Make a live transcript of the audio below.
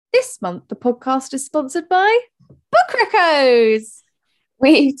This month, the podcast is sponsored by Book Recos.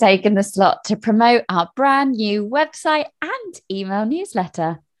 We've taken the slot to promote our brand new website and email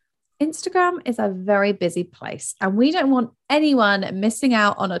newsletter. Instagram is a very busy place and we don't want anyone missing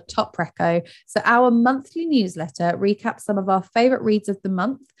out on a top reco. So our monthly newsletter recaps some of our favorite reads of the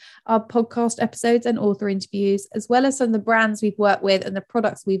month, our podcast episodes and author interviews, as well as some of the brands we've worked with and the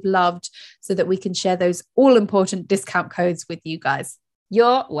products we've loved so that we can share those all important discount codes with you guys.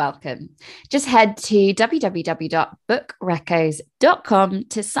 You're welcome. Just head to www.bookrecos.com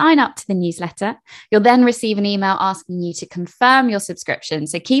to sign up to the newsletter. You'll then receive an email asking you to confirm your subscription.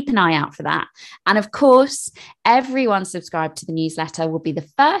 So keep an eye out for that. And of course, everyone subscribed to the newsletter will be the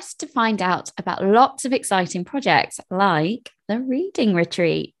first to find out about lots of exciting projects like the reading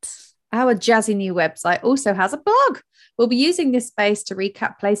retreat. Our jazzy new website also has a blog. We'll be using this space to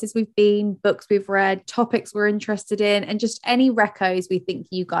recap places we've been, books we've read, topics we're interested in, and just any recos we think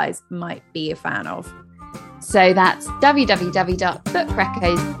you guys might be a fan of. So that's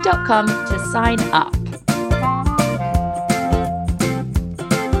www.bookrecos.com to sign up.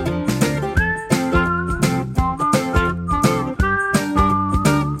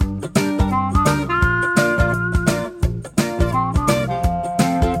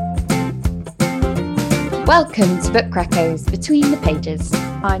 Welcome to Book Recos Between the Pages.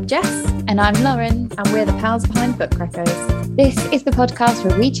 I'm Jess. And I'm Lauren. And we're the pals behind Book Recos. This is the podcast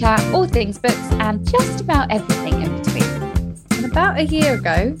where we chat all things books and just about everything in between. And about a year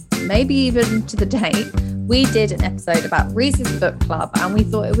ago, maybe even to the date, we did an episode about Reese's book club and we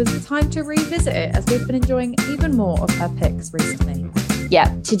thought it was time to revisit it as we've been enjoying even more of her picks recently.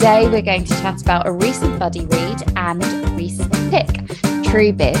 Yeah, today we're going to chat about a recent buddy read and Reese's pick,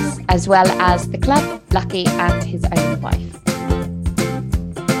 True Biz, as well as The Club, Lucky and His Own Wife.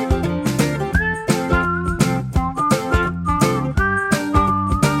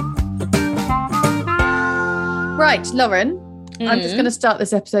 Right, Lauren, I'm just going to start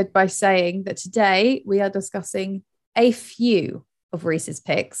this episode by saying that today we are discussing a few of Reese's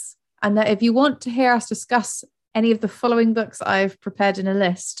picks, and that if you want to hear us discuss any of the following books I've prepared in a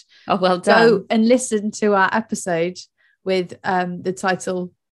list, well done. Go and listen to our episode with the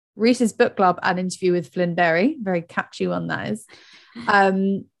title Reese's Book Club, an interview with Flynn Berry. Very catchy one that is.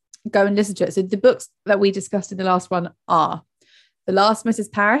 Go and listen to it. So the books that we discussed in the last one are The Last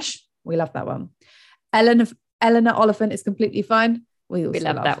Mrs. Parrish. We love that one. Eleanor Oliphant is Completely Fine. We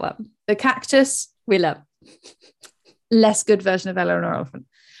love that one. The Cactus. We love. Less good version of Eleanor Oliphant.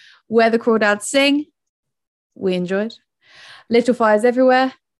 Where the Crawdads Sing. We enjoyed. Little Fires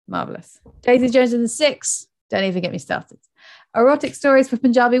Everywhere. Marvellous. Daisy Jones and the Six. Don't even get me started. Erotic Stories for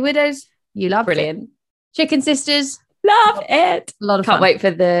Punjabi Widows. You love it. Brilliant. Chicken Sisters. Love it. A lot of fun. Can't wait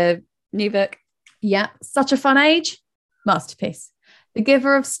for the new book. Yeah. Such a Fun Age. Masterpiece. The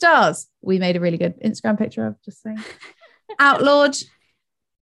Giver of Stars. We made a really good Instagram picture of, just saying. Outlawed.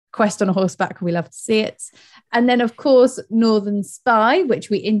 Quest on a Horseback. We love to see it. And then, of course, Northern Spy, which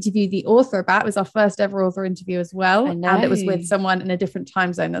we interviewed the author about. It was our first ever author interview as well. And it was with someone in a different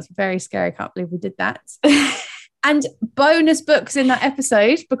time zone. That's very scary. I can't believe we did that. And bonus books in that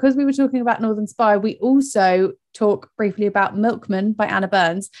episode, because we were talking about Northern Spy, we also talk briefly about Milkman by Anna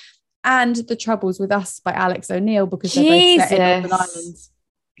Burns and The Troubles with Us by Alex O'Neill, because they're both set in Northern Ireland.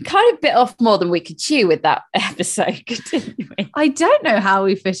 Kind of bit off more than we could chew with that episode, didn't we? I don't know how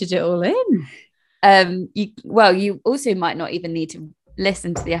we fitted it all in. You also might not even need to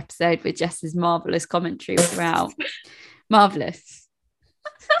listen to the episode with Jess's marvellous commentary throughout. Marvellous.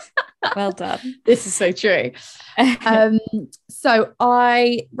 Well done. This is so true. So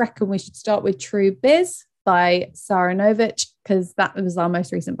I reckon we should start with True Biz by Sarah Novich, because that was our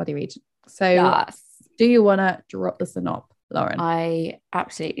most recent buddy read. So yes. Do you want to drop the synop, Lauren? I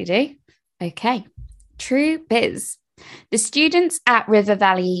absolutely do. Okay. True Biz. The students at River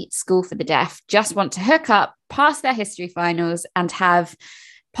Valley School for the Deaf just want to hook up, pass their history finals, and have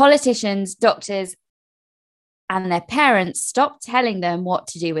politicians, doctors, and their parents stop telling them what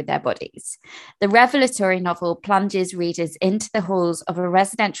to do with their bodies. The revelatory novel plunges readers into the halls of a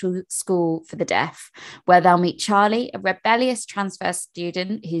residential school for the deaf, where they'll meet Charlie, a rebellious transfer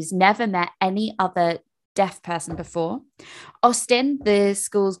student who's never met any other deaf person before, Austin, the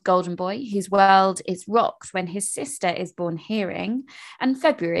school's golden boy, whose world is rocked when his sister is born hearing, and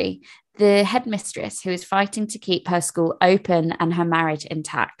February, the headmistress who is fighting to keep her school open and her marriage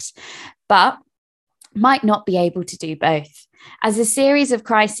intact, but might not be able to do both. As a series of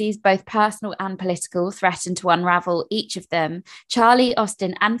crises, both personal and political, threaten to unravel each of them, Charlie,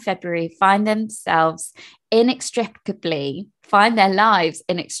 Austin, and February find themselves inextricably find their lives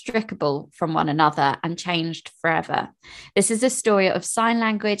inextricable from one another and changed forever. This is a story of sign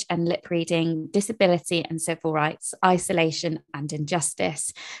language and lip reading, disability and civil rights, isolation and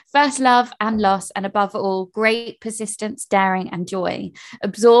injustice, first love and loss, and above all, great persistence, daring and joy.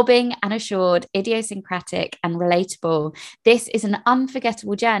 Absorbing and assured, idiosyncratic and relatable, this is an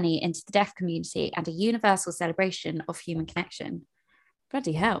unforgettable journey into the deaf community and a universal celebration of human connection.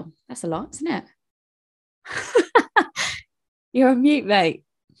 Bloody hell, that's a lot, isn't it? You're on mute, mate.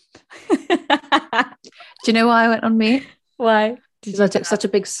 Do you know why I went on mute? Why? Because I took such a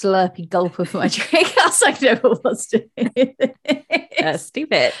big slurpy gulp of my drink. I was like, no one wants to hear this.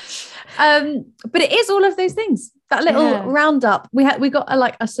 Stupid. But it is all of those things. That little roundup. We got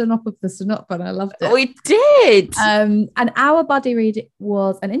a synop of the synop, and I loved it. We did. And our buddy read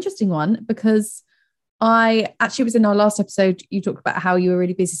was an interesting one because I actually was in our last episode. You talked about how you were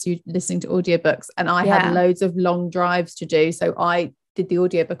really busy listening to audiobooks, and I had loads of long drives to do. So I did the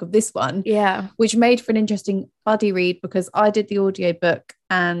audiobook of this one, which made for an interesting buddy read because I did the audiobook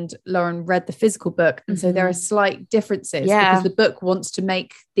and Lauren read the physical book. And so there are slight differences because the book wants to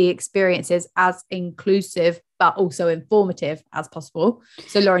make the experiences as inclusive, but also informative as possible.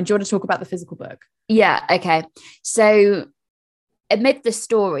 So Lauren, do you want to talk about the physical book? Yeah. Okay. So amid the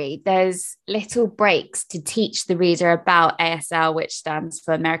story, there's little breaks to teach the reader about ASL, which stands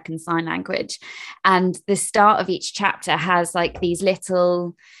for American Sign Language. And the start of each chapter has like these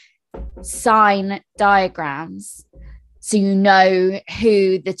little sign diagrams. So you know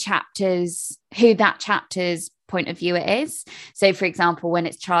who that chapter's point of view it is. So for example, when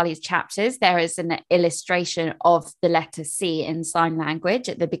it's Charlie's chapters, there is an illustration of the letter C in sign language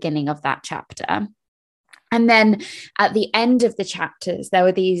at the beginning of that chapter. And then at the end of the chapters, there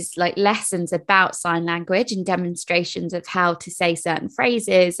were these like lessons about sign language and demonstrations of how to say certain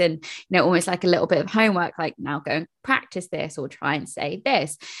phrases and, almost like a little bit of homework, like now go and practice this or try and say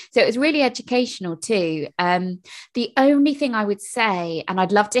this. So it was really educational too. The only thing I would say, and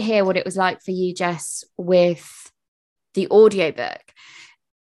I'd love to hear what it was like for you, Jess, with the audiobook.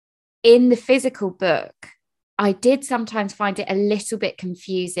 In the physical book, I did sometimes find it a little bit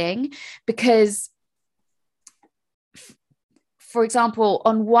confusing because, for example,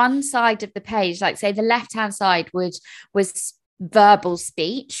 on one side of the page, like say the left-hand side was verbal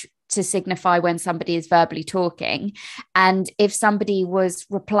speech to signify when somebody is verbally talking. And if somebody was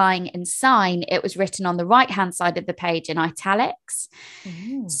replying in sign, it was written on the right-hand side of the page in italics.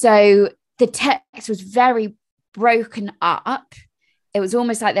 Ooh. So the text was very broken up. It was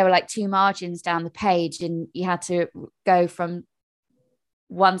almost like there were like two margins down the page and you had to go from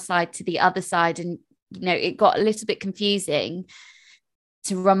one side to the other side. And it got a little bit confusing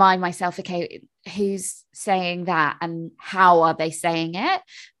to remind myself, okay, who's saying that and how are they saying it?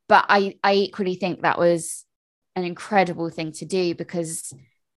 But I equally think that was an incredible thing to do because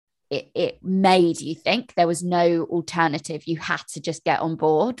it made you think. There was no alternative. You had to just get on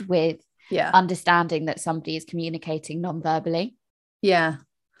board with understanding that somebody is communicating non-verbally. Yeah.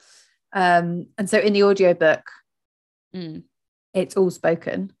 And so in the audiobook, it's all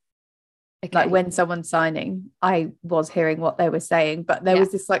spoken. Okay. Like when someone's signing, I was hearing what they were saying, but there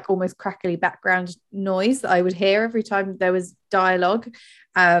was this like almost crackly background noise that I would hear every time there was dialogue.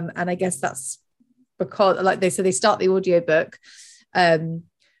 And I guess that's because like they start the audiobook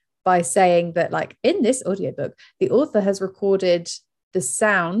by saying that like in this audiobook, the author has recorded the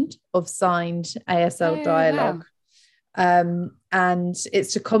sound of signed ASL dialogue. Wow. And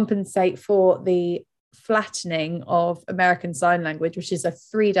it's to compensate for the flattening of American Sign Language, which is a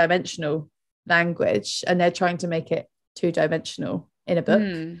 3-dimensional language, and they're trying to make it 2-dimensional in a book.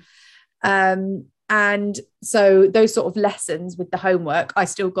 And so those sort of lessons with the homework I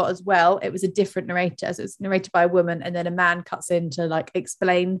still got as well. It was a different narrator, so it's narrated by a woman, and then a man cuts in to like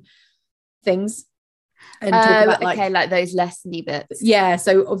explain things and talk about like those lessony bits. Yeah,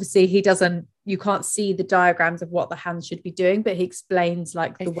 so obviously you can't see the diagrams of what the hands should be doing, but he explains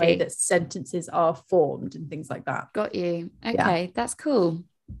like the way that sentences are formed and things like that. Got you. Okay, that's cool.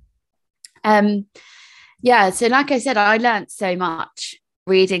 So like I said, I learned so much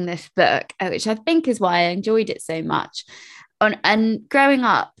reading this book, which I think is why I enjoyed it so much. And growing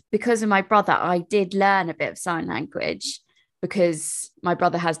up, because of my brother, I did learn a bit of sign language because my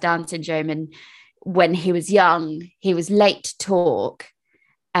brother has Down syndrome, and when he was young, he was late to talk.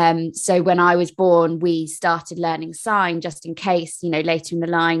 So when I was born, we started learning sign just in case, later in the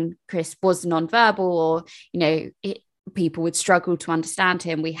line, Chris was non-verbal or, people would struggle to understand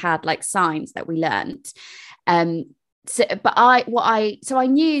him. We had like signs that we learned. So I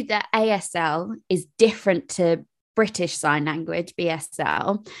knew that ASL is different to British Sign Language,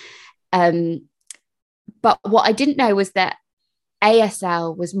 BSL. But what I didn't know was that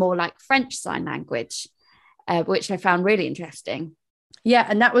ASL was more like French Sign Language, which I found really interesting. Yeah,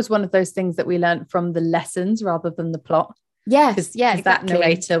 and that was one of those things that we learned from the lessons rather than the plot. Yes, yeah, exactly. That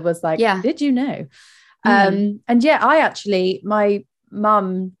narrator was like, did you know? And my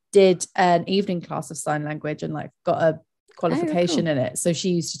mum did an evening class of sign language and like got a qualification in it. So she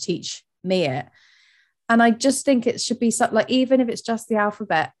used to teach me it. And I just think it should be something like, even if it's just the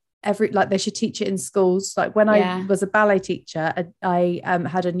alphabet, they should teach it in schools. Like when I was a ballet teacher, I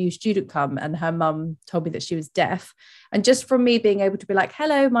had a new student come and her mum told me that she was deaf. And just from me being able to be like,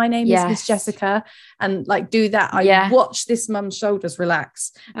 hello, my name is Miss Jessica, and like do that, I watched this mum's shoulders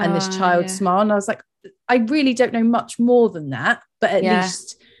relax and this child smile. And I was like, I really don't know much more than that, but at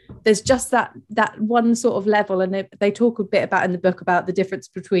least there's just that one sort of level. And they talk a bit about in the book about the difference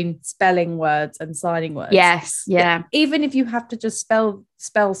between spelling words and signing words. Yes. Yeah. Even if you have to just spell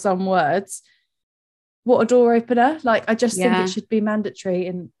some words, what a door opener. Like, I just think it should be mandatory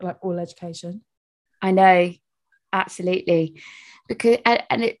in like all education. I know. Absolutely. Because,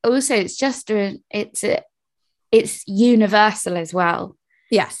 and it also, it's just, it's universal as well.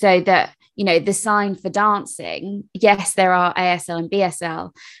 Yeah. So that, you know, the sign for dancing, yes, there are ASL and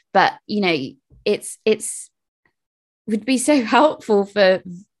BSL, but, you know, it's would be so helpful for,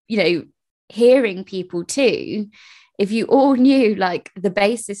 you know, hearing people too, if you all knew like the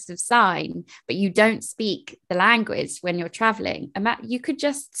basis of sign, but you don't speak the language when you're traveling, you could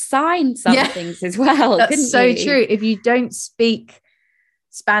just sign some things as well. That's so true. If you don't speak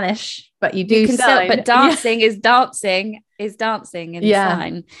Spanish, but you do sign. But dancing is dancing in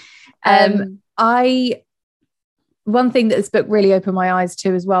sign. One thing that this book really opened my eyes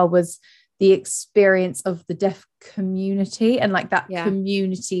to as well was the experience of the deaf community and like that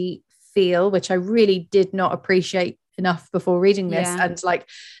community feel, which I really did not appreciate enough before reading this. And like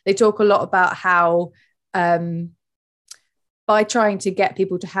they talk a lot about how by trying to get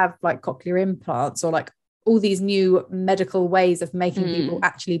people to have like cochlear implants or like all these new medical ways of making people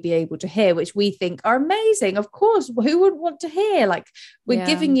actually be able to hear, which we think are amazing. Of course, who would want to hear? Like, we're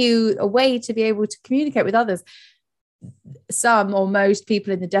giving you a way to be able to communicate with others. Some or most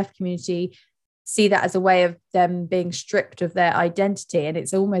people in the deaf community see that as a way of them being stripped of their identity. And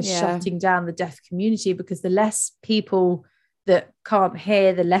it's almost shutting down the deaf community, because the less people that can't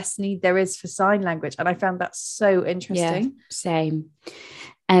hear, the less need there is for sign language. And I found that so interesting. Yeah, same.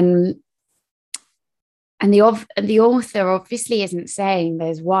 And the author obviously isn't saying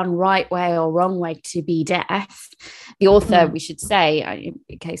there's one right way or wrong way to be deaf. The author, we should say,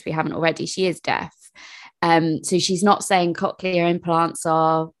 in case we haven't already, she is deaf. So she's not saying cochlear implants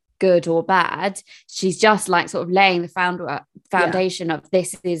are good or bad. She's just like sort of laying the foundation of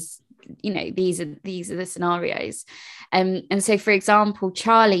this is, you know, these are the scenarios. And so, for example,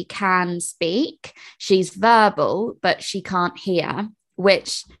 Charlie can speak. She's verbal, but she can't hear,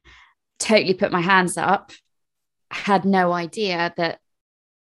 which totally put my hands up. Had no idea that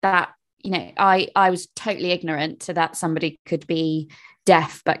you know, I was totally ignorant to that somebody could be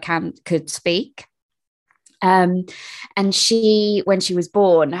deaf but could speak. And she, when she was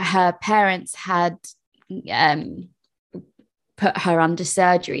born, her parents had put her under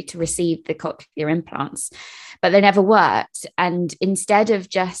surgery to receive the cochlear implants, but they never worked. And instead of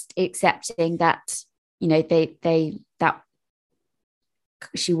just accepting that, you know, that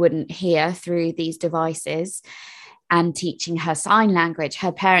she wouldn't hear through these devices and teaching her sign language,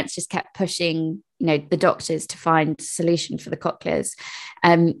 her parents just kept pushing, you know, the doctors to find a solution for the cochlears.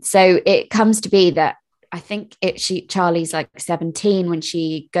 So it comes to be that I think Charlie's like 17 when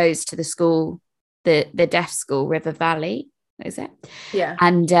she goes to the school, the deaf school, River Valley, is it? Yeah.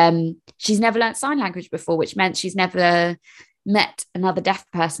 And she's never learned sign language before, which meant she's never met another deaf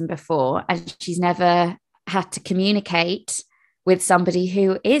person before, and she's never had to communicate with somebody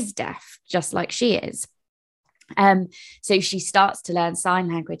who is deaf, just like she is. So she starts to learn sign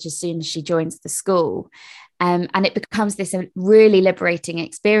language as soon as she joins the school. And it becomes this really liberating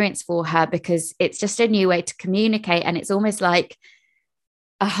experience for her, because it's just a new way to communicate. And it's almost like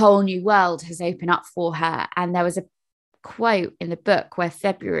a whole new world has opened up for her. And there was a quote in the book where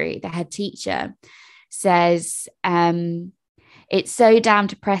February, the head teacher, says, it's so damn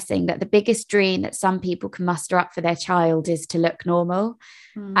depressing that the biggest dream that some people can muster up for their child is to look normal.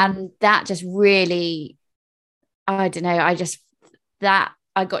 And that just really, I don't know,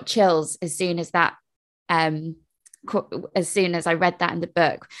 I got chills as soon as that, as soon as I read that in the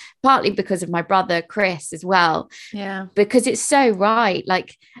book, partly because of my brother Chris as well. Yeah, because it's so right.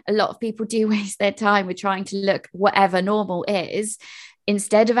 Like, a lot of people do waste their time with trying to look whatever normal is,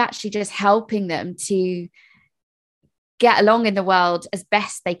 instead of actually just helping them to get along in the world as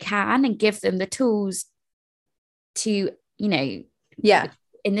best they can and give them the tools to, you know,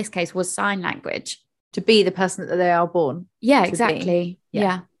 in this case was sign language. To be the person that they are born. Yeah, exactly.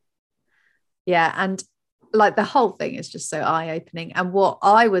 Yeah. And like the whole thing is just so eye-opening. And what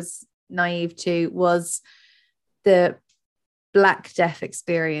I was naive to was the Black deaf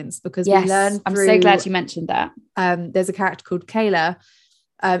experience, because we learned I'm so glad you mentioned that. There's a character called Kayla,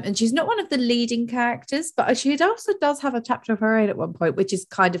 and she's not one of the leading characters, but she also does have a chapter of her own at one point, which is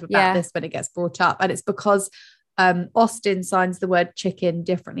kind of about this when it gets brought up. And it's because Austin signs the word chicken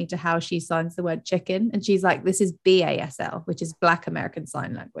differently to how she signs the word chicken, and she's like, this is BASL, which is Black American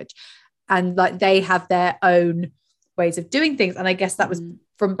Sign Language, and like they have their own ways of doing things. And I guess that was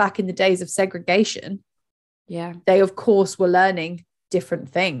from back in the days of segregation. They of course were learning different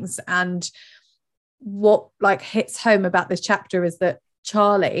things. And what like hits home about this chapter is that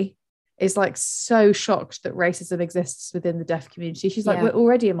Charlie is like so shocked that racism exists within the deaf community. She's like, we're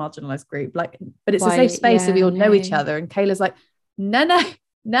already a marginalized group, like, but it's a safe space, so we all know each other. And Kayla's like, no,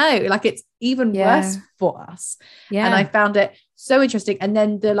 like it's even worse for us. And I found it so interesting. And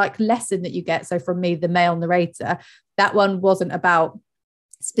then the like lesson that you get, so from me, the male narrator, that one wasn't about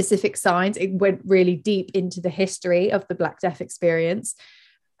specific signs. It went really deep into the history of the Black deaf experience,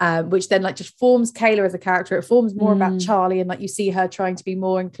 which then like just forms Kayla as a character. It forms more about Charlie, and like you see her trying to be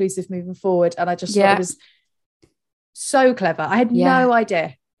more inclusive moving forward. And I just thought it was so clever. I had no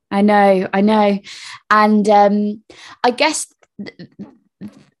idea. I know. And I guess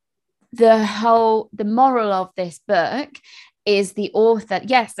the moral of this book is the author,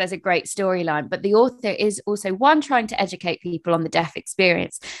 yes, there's a great storyline, but the author is also, one, trying to educate people on the deaf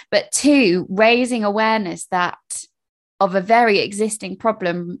experience, but two, raising awareness that of a very existing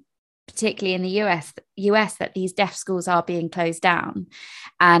problem, particularly in the US, that these deaf schools are being closed down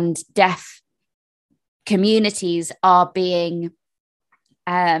and deaf communities are being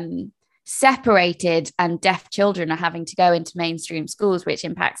separated, and deaf children are having to go into mainstream schools, which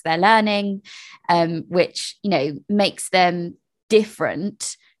impacts their learning, which, you know, makes them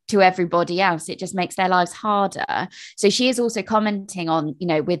different to everybody else. It just makes their lives harder. So she is also commenting on, you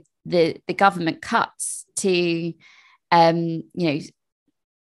know, with the government cuts to, you know,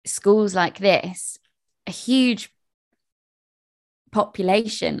 schools like this, a huge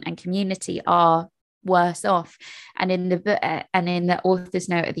population and community are worse off. And in the author's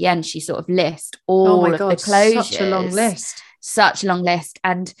note at the end, she sort of lists all of the closures. Such a long list,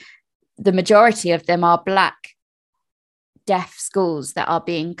 and the majority of them are Black deaf schools that are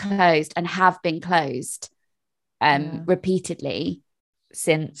being closed and have been closed repeatedly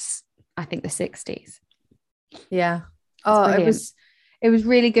since I think the 60s. It was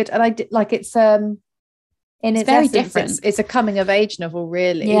really good. And I did like it's in its very essence, different. It's a coming of age novel,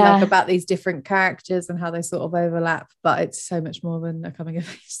 really, like about these different characters and how they sort of overlap, but it's so much more than a coming of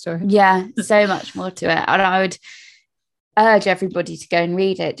age story. So much more to it. And I would urge everybody to go and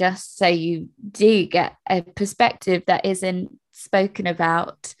read it, just so you do get a perspective that isn't spoken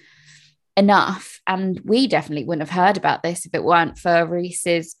about enough. And we definitely wouldn't have heard about this if it weren't for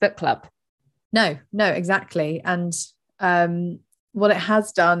Reese's book club. No, exactly. And what it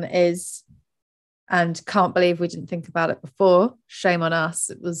has done is, and can't believe we didn't think about it before, shame on us,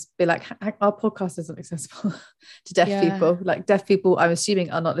 it was be like, our podcast isn't accessible to deaf people. Like deaf people, I'm assuming,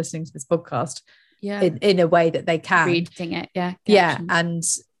 are not listening to this podcast in a way that they can reading it. And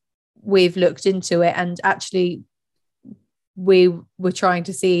we've looked into it, and actually we were trying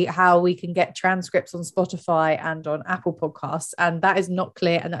to see how we can get transcripts on Spotify and on Apple Podcasts, and that is not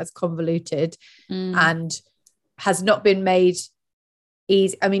clear, and that is convoluted and has not been made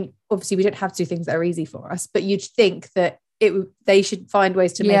easy. I mean, obviously we don't have to do things that are easy for us, but you'd think that they should find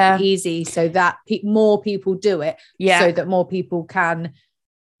ways to make it easy so that more people do it, so that more people can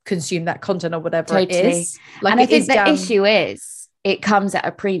consume that content or whatever it is. Like, and I think the issue is it comes at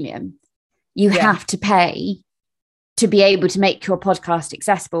a premium. You have to pay to be able to make your podcast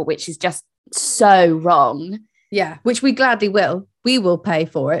accessible, which is just so wrong. Which we gladly will. We will pay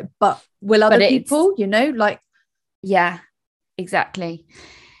for it, but will other people, you know, like exactly.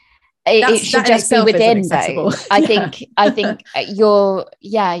 It should just be within though. I think I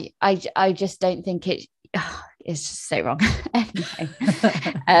just don't think it's just so wrong. Anyway,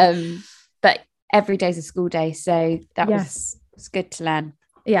 but every day's a school day, so that was good to learn.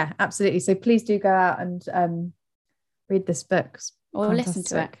 Yeah, absolutely. So please do go out and read this book or listen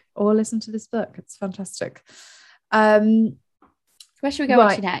to it, or listen to this book. It's fantastic. Where should we go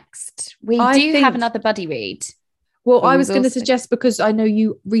on to next? We have another buddy read. Well, I was going to suggest, because I know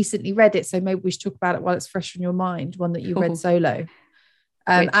you recently read it, so maybe we should talk about it while it's fresh in your mind, one that you read solo.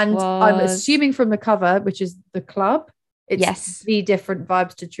 And I'm assuming from the cover, which is The Club, it's the different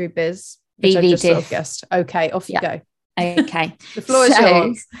vibes to True Biz. which I just sort diff. of guessed. Okay, off you go. Okay. The floor is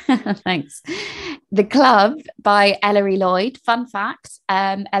yours. Thanks. The Club by Ellery Lloyd. Fun fact,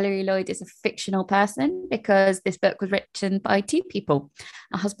 Ellery Lloyd is a fictional person because this book was written by two people,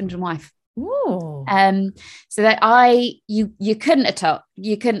 a husband and wife. Ooh. So that you couldn't have told.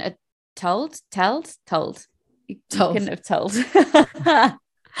 You couldn't have told. You couldn't have told.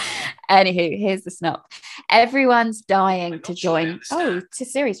 Anywho, here's the snop. Everyone's dying to join. Oh,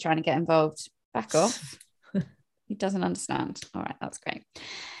 Siri's trying to get involved. Back off. He doesn't understand. All right, that's great.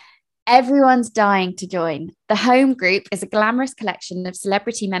 Everyone's dying to join. The Home Group is a glamorous collection of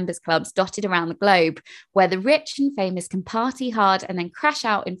celebrity members clubs dotted around the globe, where the rich and famous can party hard and then crash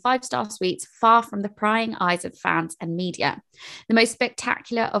out in 5-star suites far from the prying eyes of fans and media. The most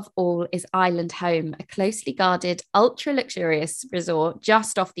spectacular of all is Island Home, a closely guarded, ultra-luxurious resort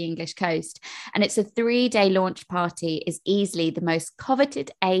just off the English coast. And it's a 3-day launch party, is easily the most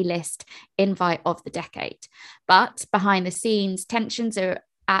coveted A-list invite of the decade. But behind the scenes, tensions are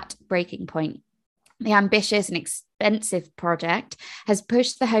at breaking point. The ambitious and expensive project has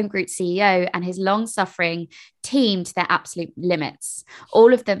pushed the Home Group CEO and his long-suffering team to their absolute limits.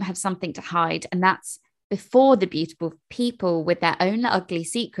 All of them have something to hide, and that's before the beautiful people with their own ugly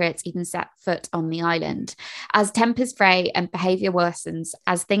secrets even set foot on the island. As tempers fray and behaviour worsens,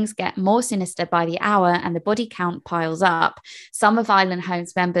 as things get more sinister by the hour and the body count piles up, some of Island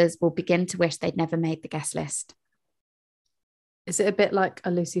Home's members will begin to wish they'd never made the guest list. Is it a bit like a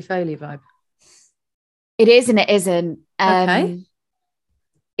Lucy Foley vibe? It is and it isn't. Okay.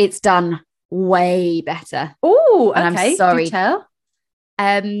 It's done way better. Oh, okay. I'm sorry. Do tell.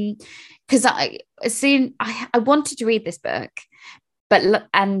 Because I wanted to read this book, but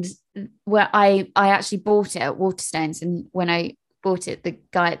where I actually bought it at Waterstones, and when I bought it, the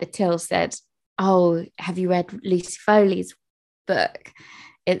guy at the till said, "Oh, have you read Lucy Foley's book?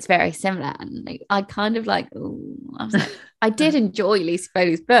 It's very similar." And I kind of like, ooh, I was like, I did enjoy Lucy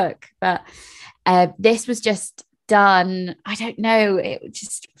Foley's book, but this was just done, I don't know, it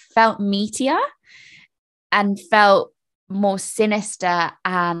just felt meatier and felt more sinister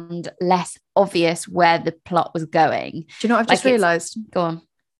and less obvious where the plot was going. Do you know what I've just realised? Go on.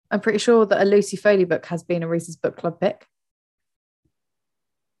 I'm pretty sure that a Lucy Foley book has been a Reese's Book Club pick.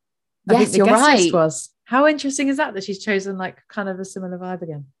 Yes, you're right. Was. How interesting is that she's chosen like kind of a similar vibe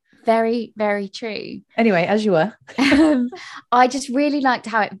again? Very, very true. Anyway, as you were. I just really liked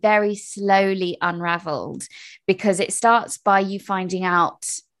how it very slowly unraveled, because it starts by you finding out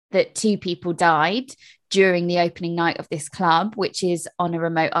that 2 people died during the opening night of this club, which is on a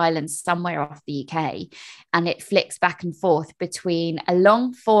remote island somewhere off the UK. And it flicks back and forth between a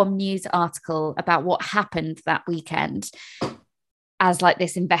long form news article about what happened that weekend, as like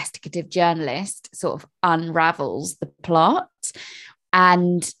this investigative journalist sort of unravels the plot,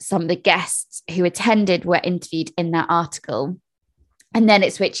 and some of the guests who attended were interviewed in that article. And then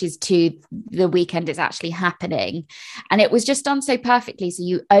it switches to the weekend it's actually happening. And it was just done so perfectly. So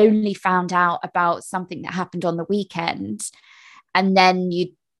you only found out about something that happened on the weekend, and then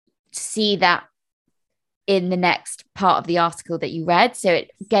you see that in the next part of the article that you read. So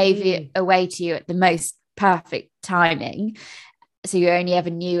it gave it away to you at the most perfect timing. So you only ever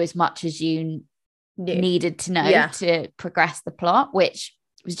knew as much as you needed to know to progress the plot, which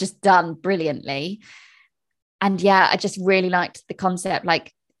was just done brilliantly. And I just really liked the concept.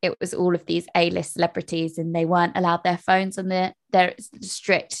 Like, it was all of these A-list celebrities, and they weren't allowed their phones on their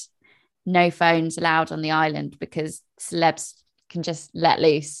strict no phones allowed on the island, because celebs can just let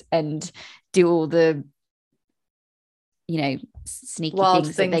loose and do all the sneaky wild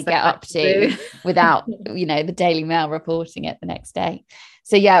things that they get up to without the Daily Mail reporting it the next day.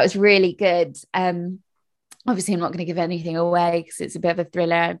 So it was really good. Obviously I'm not going to give anything away because it's a bit of a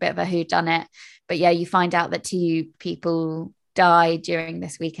thriller, a bit of a whodunit, but you find out that 2 people died during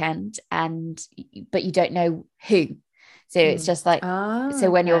this weekend, but you don't know who. So it's just like,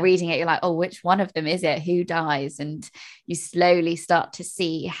 when you're reading it, you're like, oh, which one of them is it? Who dies? And you slowly start to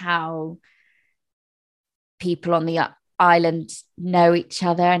see how people on the island know each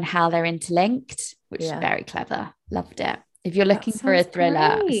other and how they're interlinked, which is very clever. Loved it. If you're looking for a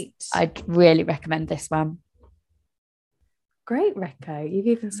thriller, I'd really recommend this one. Great, Recco. You've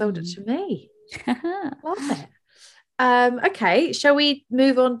even sold it to me. Love it. Okay, shall we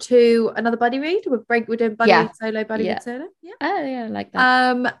move on to another buddy read? We're doing buddy read solo, buddy read solo. Yeah. Oh yeah, I like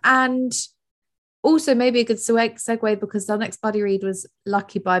that. And also maybe a good segue, because our next buddy read was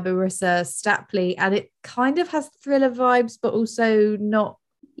Lucky by Marissa Stapley, and it kind of has thriller vibes, but also not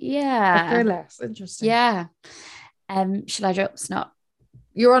a thriller. It's interesting. Yeah. Shall I drop snot?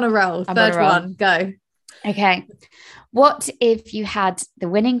 You're on a roll. Third one, go. Okay. What if you had the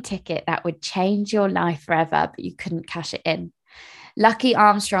winning ticket that would change your life forever, but you couldn't cash it in? Lucky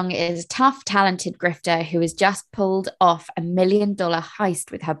Armstrong is a tough, talented grifter who has just pulled off $1 million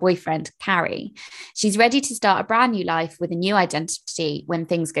heist with her boyfriend, Carrie. She's ready to start a brand new life with a new identity when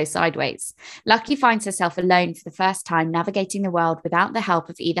things go sideways. Lucky finds herself alone for the first time, navigating the world without the help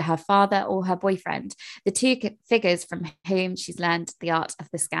of either her father or her boyfriend, the two figures from whom she's learned the art of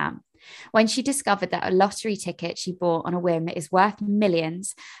the scam. When she discovered that a lottery ticket she bought on a whim is worth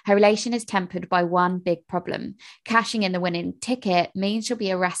millions, her relation is tempered by one big problem. Cashing in the winning ticket means she'll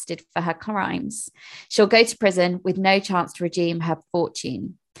be arrested for her crimes. She'll go to prison with no chance to redeem her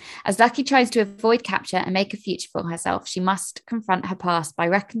fortune. As Lucky tries to avoid capture and make a future for herself, she must confront her past by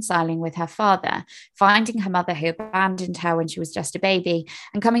reconciling with her father, finding her mother who abandoned her when she was just a baby,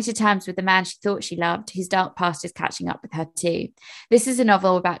 and coming to terms with the man she thought she loved, whose dark past is catching up with her too. This is a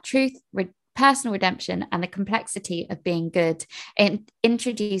novel about truth, personal redemption, and the complexity of being good. It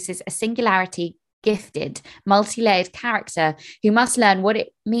introduces a singularity gifted, multi-layered character who must learn what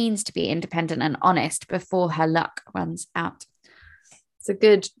it means to be independent and honest before her luck runs out. It's a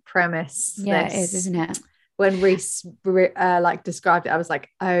good premise. Yeah, it is, isn't it? When Reese described it, I was like,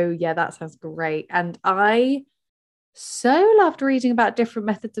 oh yeah, that sounds great. And I so loved reading about different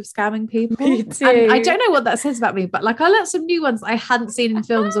methods of scamming people. Me too. And I don't know what that says about me, but like I learned some new ones I hadn't seen in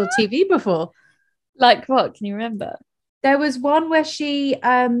films or TV before. Like what? Can you remember? There was one where she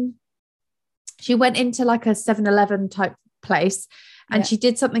went into like a 7-Eleven type place and she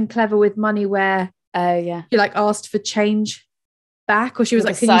did something clever with money where she like asked for change back, or she was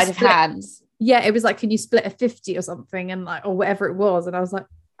with like, side of hands. Yeah, it was like, can you split a 50 or something, and like, or whatever it was. And I was like,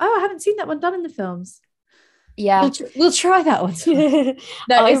 oh, I haven't seen that one done in the films. Yeah, we'll try that one.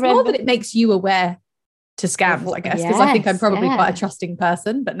 No, it's more that it makes you aware to scams, I guess, because I think I'm probably quite a trusting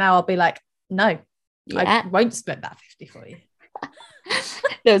person, but now I'll be like, no, I won't split that 50 for you.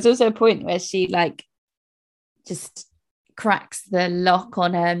 There was also a point where she like just cracks the lock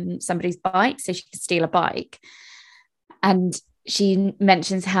on somebody's bike so she could steal a bike, and she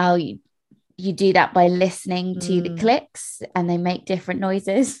mentions how you do that by listening to the clicks, and they make different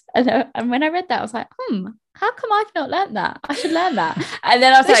noises. And when I read that, I was like, how come I've not learned that? I should learn that. And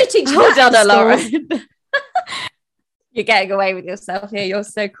then I was like, hold on, Lauren. You're getting away with yourself here. You're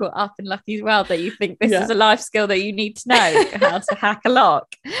so caught up in Lucky's world that you think this is a life skill that you need to know, how to hack a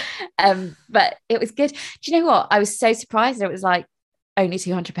lock. But it was good. Do you know what? I was so surprised that it was like only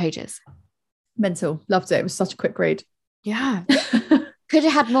 200 pages. Mental. Loved it. It was such a quick read. Yeah. Could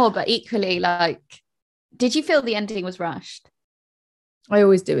have had more, but equally, like, did you feel the ending was rushed? I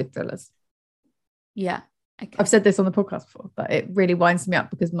always do with thrillers. Yeah. Okay. I've said this on the podcast before, but it really winds me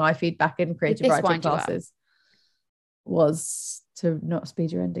up because my feedback in creative writing classes was to not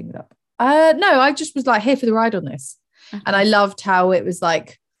speed your ending up. No, I just was like here for the ride on this. Okay. And I loved how it was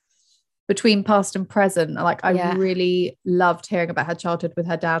like between past and present. Like I really loved hearing about her childhood with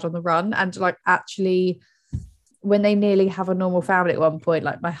her dad on the run, and like actually when they nearly have a normal family at one point,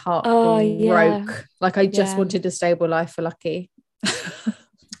 like my heart broke. Like I just wanted a stable life for Lucky.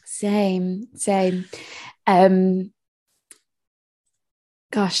 Same.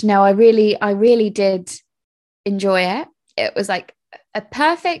 Gosh, no, I really did enjoy it. It was like a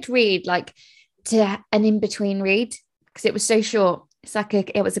perfect read, like to an in-between read, because it was so short. It's like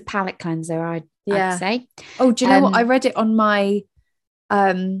it was a palate cleanser, I'd say. Oh, do you know what? I read it on my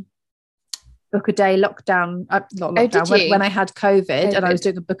book a day lockdown, not lockdown, when I had COVID and I was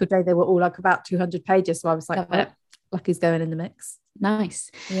doing a book a day. They were all like about 200 pages. So I was like, Lucky's going in the mix.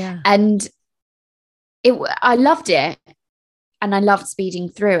 Nice. Yeah. And I loved it. And I loved speeding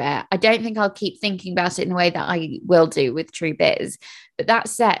through it. I don't think I'll keep thinking about it in the way that I will do with True Biz. But that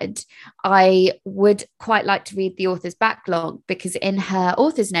said, I would quite like to read the author's backlog, because in her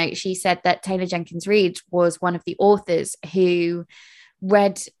author's note, she said that Taylor Jenkins Reid was one of the authors who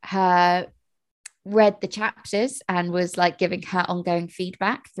read the chapters and was like giving her ongoing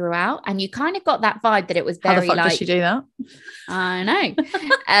feedback throughout. And you kind of got that vibe that it was very how the fuck does she do that? I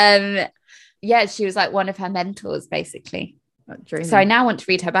know. Yeah, she was like one of her mentors, basically. So I now want to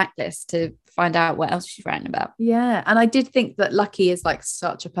read her backlist to find out what else she's writing about. Yeah. And I did think that Lucky is like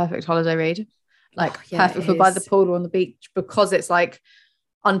such a perfect holiday read. Like perfect for by the pool or on the beach, because it's like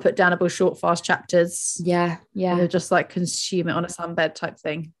unputdownable short, fast chapters. Yeah. Yeah. And just like consume it on a sunbed type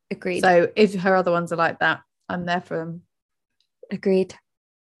thing. Agreed. So if her other ones are like that, I'm there for them. Agreed.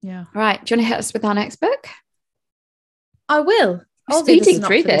 Yeah. All right. Do you want to hit us with our next book? I will. Speeding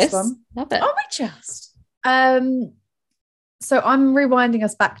through this. Love it. Oh, we just. So I'm rewinding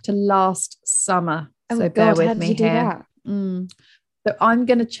us back to last summer. So bear with me here. So I'm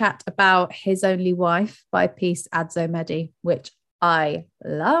going to chat about His Only Wife by Peace Adzomedi, which I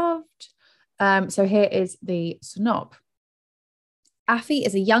loved. So here is the synop. Afi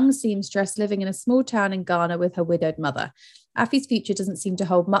is a young seamstress living in a small town in Ghana with her widowed mother. Afi's future doesn't seem to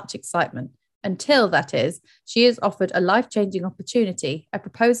hold much excitement until, that is, she is offered a life-changing opportunity, a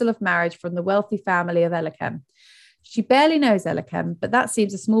proposal of marriage from the wealthy family of Elikem. She barely knows Elikem, but that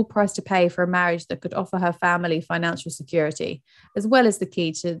seems a small price to pay for a marriage that could offer her family financial security, as well as the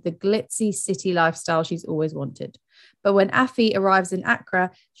key to the glitzy city lifestyle she's always wanted. But when Afi arrives in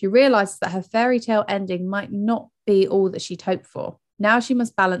Accra, she realizes that her fairy tale ending might not be all that she'd hoped for. Now she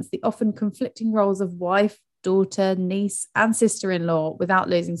must balance the often conflicting roles of wife, daughter, niece, and sister-in-law without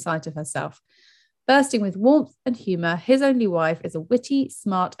losing sight of herself. Bursting with warmth and humour, His Only Wife is a witty,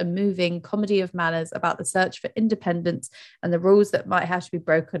 smart, and moving comedy of manners about the search for independence and the rules that might have to be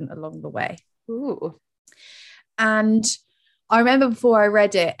broken along the way. Ooh. And I remember before I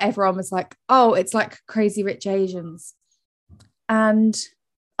read it, everyone was like, oh, it's like Crazy Rich Asians. And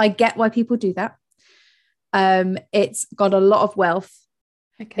I get why people do that. It's got a lot of wealth.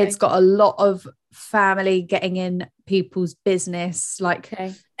 Okay. It's got a lot of family getting in people's business. Like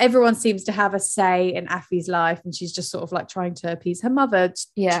everyone seems to have a say in Afi's life, and she's just sort of like trying to appease her mother,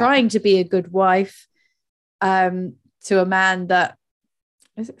 trying to be a good wife to a man that,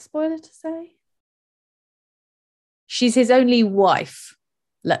 is it a spoiler to say? She's his only wife,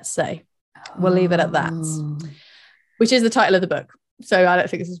 let's say. We'll leave it at that, which is the title of the book. So I don't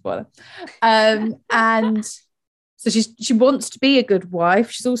think it's a spoiler. And so she wants to be a good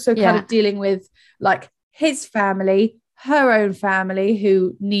wife. She's also kind of dealing with like his family, her own family,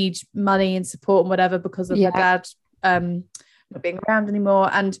 who need money and support and whatever because of her dad not being around anymore.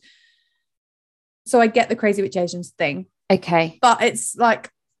 And so I get the Crazy Rich Asians thing. Okay. But it's like,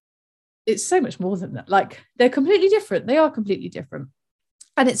 it's so much more than that. Like they're completely different. They are completely different.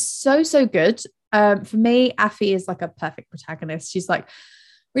 And it's so, so good. For me, Afi is like a perfect protagonist. She's like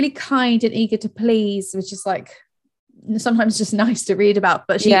really kind and eager to please, which is like sometimes just nice to read about,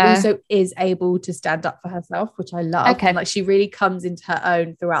 but she also is able to stand up for herself, which I love. And like she really comes into her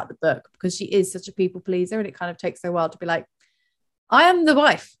own throughout the book because she is such a people pleaser, and it kind of takes her a while to be like, I am the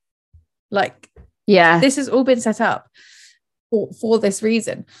wife. Like, this has all been set up for this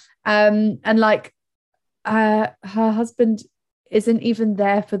reason. And like her husband isn't even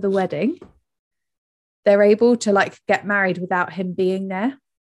there for the wedding. They're able to like get married without him being there.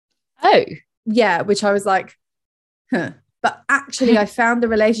 Oh, yeah, which I was like, huh. But actually I found the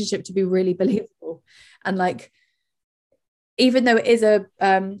relationship to be really believable. And like, even though it is a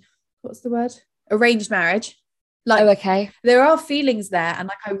what's the word, arranged marriage, like there are feelings there, and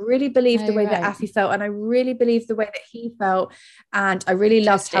like I really believe the way that Afi felt, and I really believe the way that he felt, and I really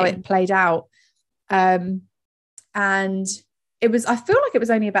loved how it played out. And it was, I feel like it was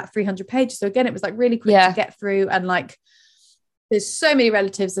only about 300 pages, so again it was like really quick to get through, and like there's so many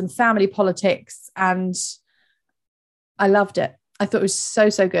relatives and family politics, and I loved it. I thought it was so,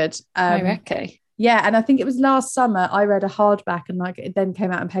 so good. Yeah, and I think it was last summer I read a hardback, and like it then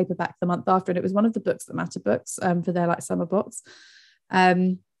came out in paperback the month after, and it was one of the Books That Matter books for their like summer box.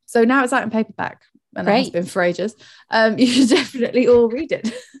 So now it's out in paperback, and it has been for ages. You should definitely all read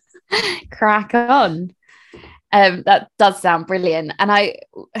it. Crack on. That does sound brilliant. And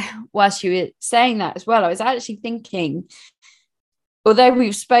whilst you were saying that as well, I was actually thinking, although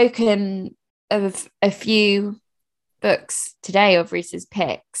we've spoken of a few books today of Reese's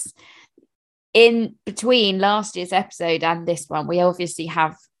picks, in between last year's episode and this one, we obviously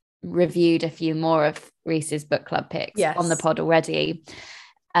have reviewed a few more of Reese's book club picks on the pod already.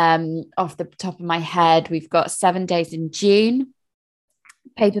 Off the top of my head, we've got 7 Days in June,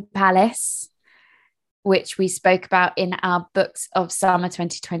 Paper Palace, which we spoke about in our Books of Summer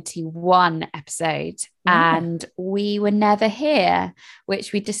 2021 episode, and We Were Never Here,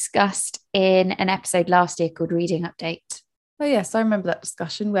 which we discussed in an episode last year called Reading Update. Oh yes, I remember that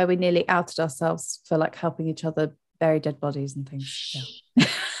discussion where we nearly outed ourselves for like helping each other bury dead bodies and things. Yeah.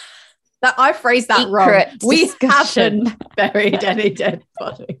 That I phrased that wrong. We haven't buried any dead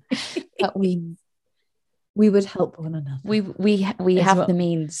body, but we would help one another. We have the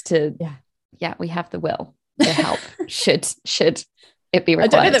means to. Yeah, we have the will to help. should it be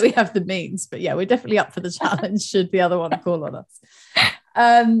required? I don't know that we have the means, but yeah, we're definitely up for the challenge. Should the other one call on us?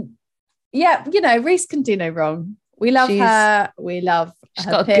 Yeah, you know, Reese can do no wrong. We love her. We love. She's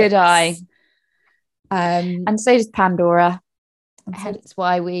her got picks. a good eye. And so does Pandora. Hence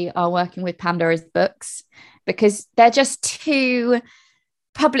why we are working with Pandora's books, because they're just two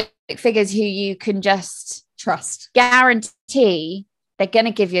public figures who you can just trust, guarantee they're going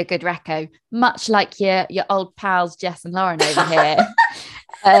to give you a good reco, much like your old pals Jess and Lauren over here.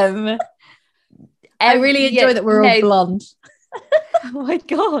 I really enjoy that we're all blonde. Oh my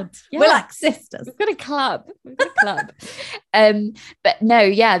God. Yeah. We're like sisters. We've got a club. But no,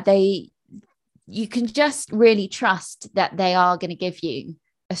 yeah, you can just really trust that they are going to give you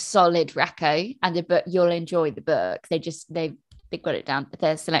a solid reco and a book. You'll enjoy the book. They've got it down,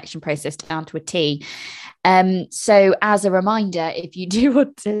 their selection process down to a T. So as a reminder, if you do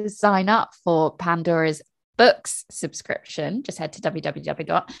want to sign up for Pandora's Books subscription, just head to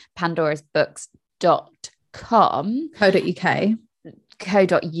www.pandorasbooks.com .uk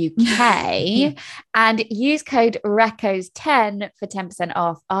and use code RECOS10 for 10%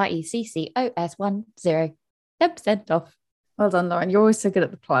 off. RECCOS10 10% off. Well done, Lauren. You're always so good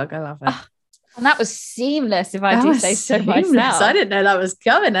at the plug. I love it. And that was seamless, if I do say so myself. I didn't know that was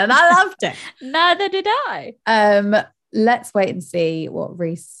coming, and I loved it. Neither did I. Let's wait and see what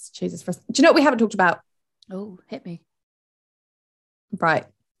Reese chooses for us. Do you know what we haven't talked about? Oh, hit me. Right.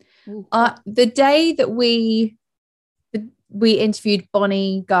 The day that we interviewed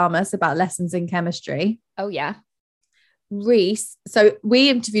Bonnie Garmus about lessons in chemistry. Oh, yeah. Reese. So we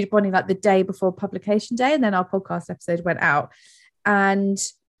interviewed Bonnie like the day before publication day, and then our podcast episode went out. And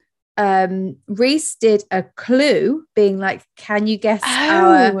Reese did a clue being like, can you guess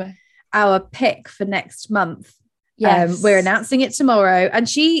our pick for next month? Yes. We're announcing it tomorrow. And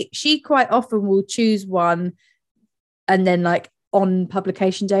she quite often will choose one and then like on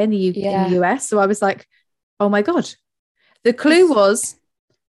publication day in the US. So I was like, oh my God. The clue was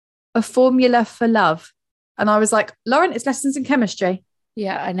a formula for love. And I was like, Lauren, it's lessons in chemistry.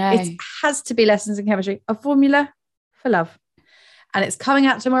 Yeah, I know. It has to be lessons in chemistry. A formula for love. And it's coming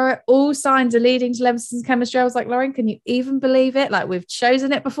out tomorrow. All signs are leading to lessons in chemistry. I was like, Lauren, can you even believe it? Like, we've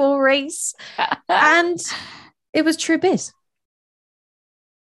chosen it before, Reese. And it was True Biz.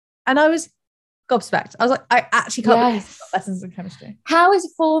 And I was gobsmacked. I was like, I actually can't believe it's got lessons in chemistry. How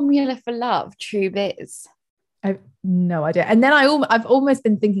is formula for love True Biz? I have no idea. And then I've almost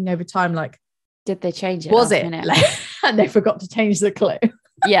been thinking over time, like, did they change it? Was it? And they forgot to change the clue.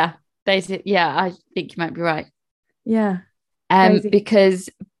 Yeah, they did. Yeah, I think you might be right. Yeah. Because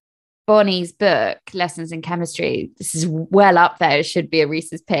Bonnie's book, Lessons in Chemistry, this is well up there. It should be a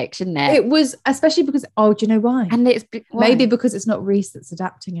Reese's pick, shouldn't it? It was, especially because, do you know why? And it's maybe because it's not Reese that's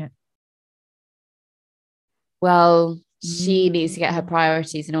adapting it. Well, she needs to get her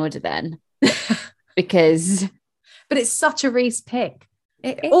priorities in order then. But it's such a Reese pick.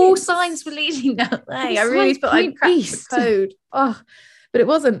 All signs were leading that way. I really thought I cracked the code. But it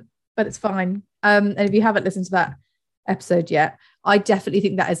wasn't. But it's fine. And if you haven't listened to that episode yet, I definitely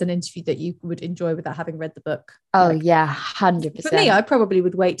think that is an interview that you would enjoy without having read the book. Oh, yeah, 100%. For me, I probably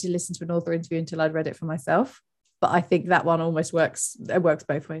would wait to listen to an author interview until I'd read it for myself. But I think that one almost works. It works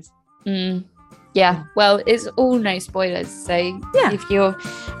both ways. Yeah. Well, it's all no spoilers. So if you're,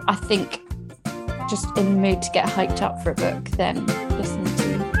 I think, just in the mood to get hyped up for a book, then listen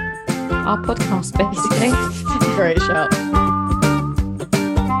to our podcast, basically. Great shout.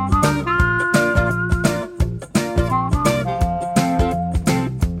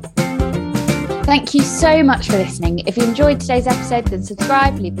 Thank you so much for listening. If you enjoyed today's episode, then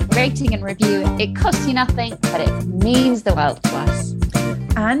subscribe, leave a rating and review. It costs you nothing, but it means the world to us.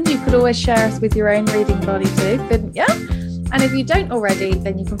 And you could always share us with your own reading body too, couldn't you? And if you don't already,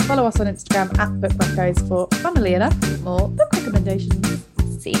 then you can follow us on Instagram @BookRecos for, funnily enough, more book recommendations.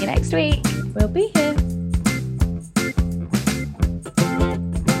 See you next week. We'll be here.